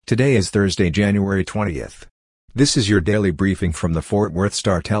Today is Thursday, January 20th. This is your daily briefing from the Fort Worth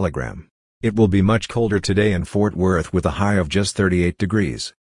Star-Telegram. It will be much colder today in Fort Worth with a high of just 38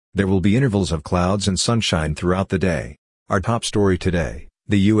 degrees. There will be intervals of clouds and sunshine throughout the day. Our top story today,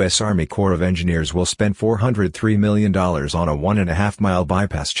 the U.S. Army Corps of Engineers will spend $403 million on a 1.5-mile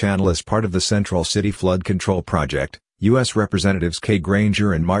bypass channel as part of the Central City Flood Control Project, U.S. Representatives Kay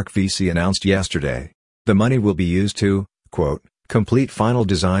Granger and Mark Vesey announced yesterday. The money will be used to, quote, complete final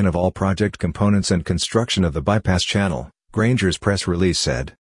design of all project components and construction of the bypass channel, Granger's press release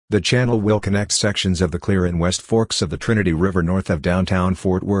said. The channel will connect sections of the Clear and West Forks of the Trinity River north of downtown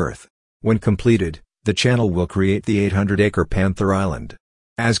Fort Worth. When completed, the channel will create the 800-acre Panther Island.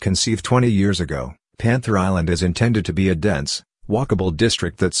 As conceived 20 years ago, Panther Island is intended to be a dense, walkable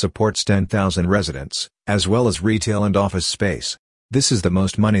district that supports 10,000 residents, as well as retail and office space. This is the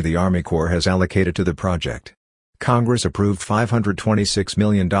most money the Army Corps has allocated to the project. Congress approved $526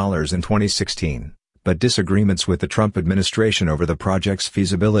 million in 2016, but disagreements with the Trump administration over the project's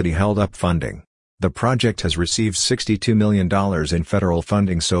feasibility held up funding. The project has received $62 million in federal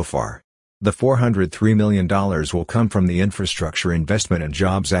funding so far. The $403 million will come from the Infrastructure Investment and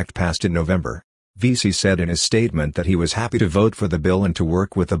Jobs Act passed in Vesey said in his statement that he was happy to vote for the bill and to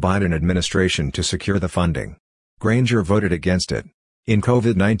work with the Biden administration to secure the funding. Granger voted against it. In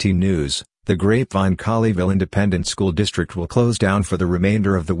COVID-19 news, the Grapevine-Colleyville Independent School District will close down for the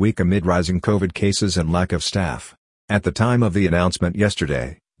remainder of the week amid rising COVID cases and lack of staff. At the time of the announcement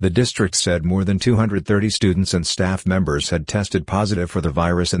yesterday, the district said more than 230 students and staff members had tested positive for the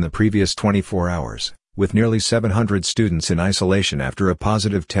virus in the previous 24 hours, with nearly 700 students in isolation after a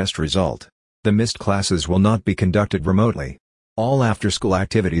positive test result. The missed classes will not be conducted remotely. All after-school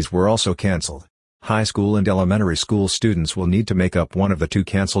activities were also canceled. High school and elementary school students will need to make up one of the two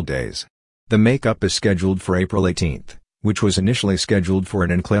canceled days. The makeup is scheduled for April 18th, which was initially scheduled for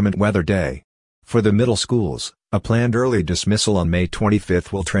an inclement weather day. For the middle schools, a planned early dismissal on May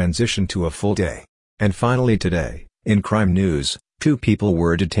 25th will transition to a full day. And finally today, in crime news, 2 people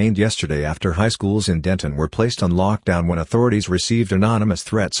were detained yesterday after high schools in Denton were placed on lockdown when authorities received anonymous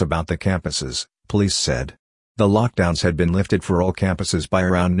threats about the campuses, police said. The lockdowns had been lifted for all campuses by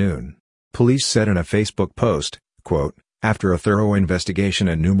around noon. Police said in a Facebook post, quote, after a thorough investigation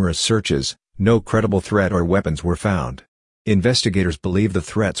and numerous searches, no credible threat or weapons were found. Investigators believe the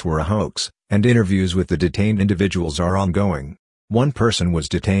threats were a hoax, and interviews with the detained individuals are ongoing. One person was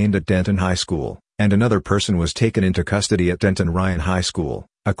detained at Denton High School, and another person was taken into custody at Denton Ryan High School,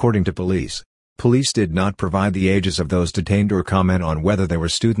 according to police. Police did not provide the ages of those detained or comment on whether they were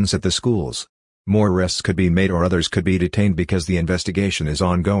students at the schools. More arrests could be made or others could be detained because the investigation is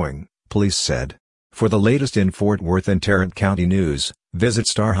ongoing, police said. For the latest in Fort Worth and Tarrant County news, visit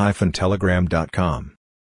star-telegram.com.